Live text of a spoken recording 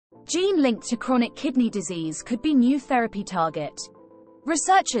Gene linked to chronic kidney disease could be new therapy target.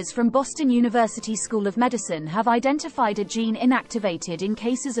 Researchers from Boston University School of Medicine have identified a gene inactivated in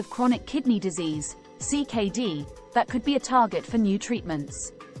cases of chronic kidney disease, CKD, that could be a target for new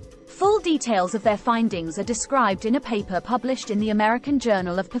treatments. Full details of their findings are described in a paper published in the American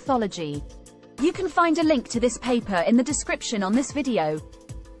Journal of Pathology. You can find a link to this paper in the description on this video.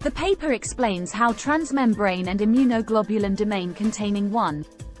 The paper explains how transmembrane and immunoglobulin domain containing 1,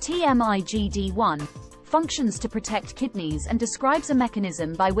 TMIGD1, functions to protect kidneys and describes a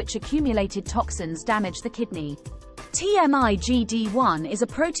mechanism by which accumulated toxins damage the kidney. TMIGD1 is a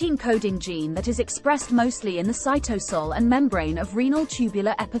protein-coding gene that is expressed mostly in the cytosol and membrane of renal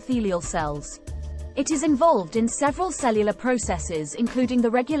tubular epithelial cells. It is involved in several cellular processes including the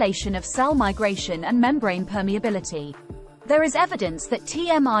regulation of cell migration and membrane permeability. There is evidence that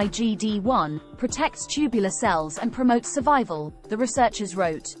TMIGD1 protects tubular cells and promotes survival, the researchers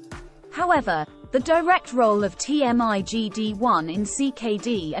wrote. However, the direct role of TMIGD1 in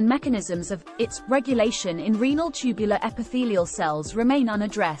CKD and mechanisms of its regulation in renal tubular epithelial cells remain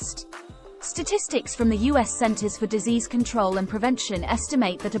unaddressed. Statistics from the U.S. Centers for Disease Control and Prevention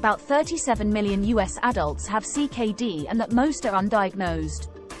estimate that about 37 million U.S. adults have CKD and that most are undiagnosed.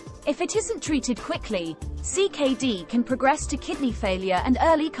 If it isn't treated quickly, CKD can progress to kidney failure and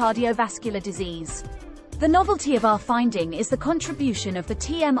early cardiovascular disease. The novelty of our finding is the contribution of the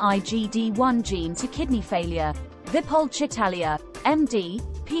TMIGD1 gene to kidney failure, Vipul Chitalia, MD,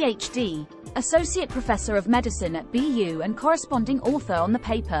 PhD, Associate Professor of Medicine at BU and corresponding author on the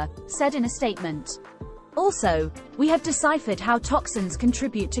paper, said in a statement. Also, we have deciphered how toxins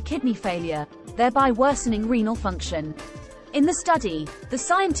contribute to kidney failure, thereby worsening renal function. In the study, the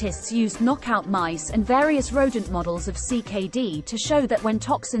scientists used knockout mice and various rodent models of CKD to show that when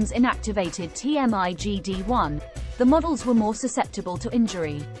toxins inactivated TMIGD1, the models were more susceptible to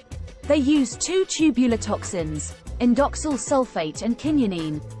injury. They used two tubular toxins, indoxyl sulfate and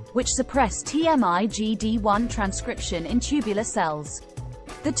quinine, which suppress TMIGD1 transcription in tubular cells.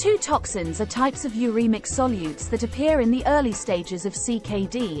 The two toxins are types of uremic solutes that appear in the early stages of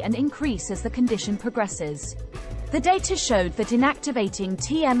CKD and increase as the condition progresses. The data showed that inactivating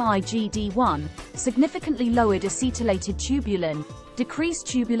TMIGD1 significantly lowered acetylated tubulin, decreased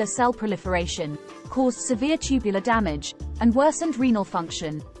tubular cell proliferation, caused severe tubular damage, and worsened renal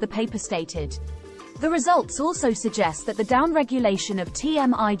function, the paper stated. The results also suggest that the downregulation of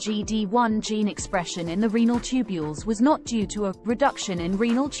TMIGD1 gene expression in the renal tubules was not due to a reduction in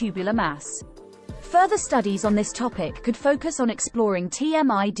renal tubular mass. Further studies on this topic could focus on exploring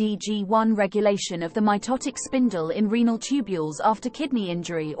TMIGD1 regulation of the mitotic spindle in renal tubules after kidney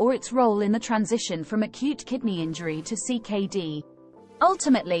injury or its role in the transition from acute kidney injury to CKD.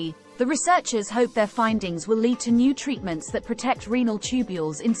 Ultimately, the researchers hope their findings will lead to new treatments that protect renal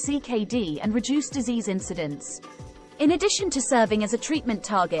tubules in CKD and reduce disease incidence. In addition to serving as a treatment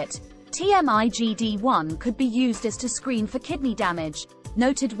target, TMIGD1 could be used as to screen for kidney damage,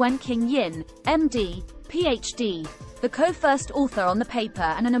 noted Wenqing Yin, MD, PhD, the co-first author on the paper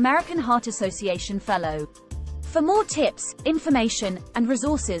and an American Heart Association fellow. For more tips, information, and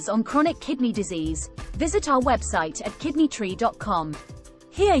resources on chronic kidney disease, visit our website at kidneytree.com.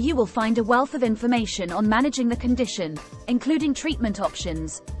 Here you will find a wealth of information on managing the condition, including treatment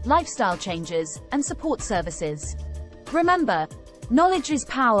options, lifestyle changes, and support services. Remember, knowledge is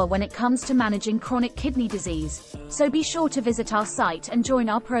power when it comes to managing chronic kidney disease, so be sure to visit our site and join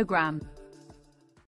our program.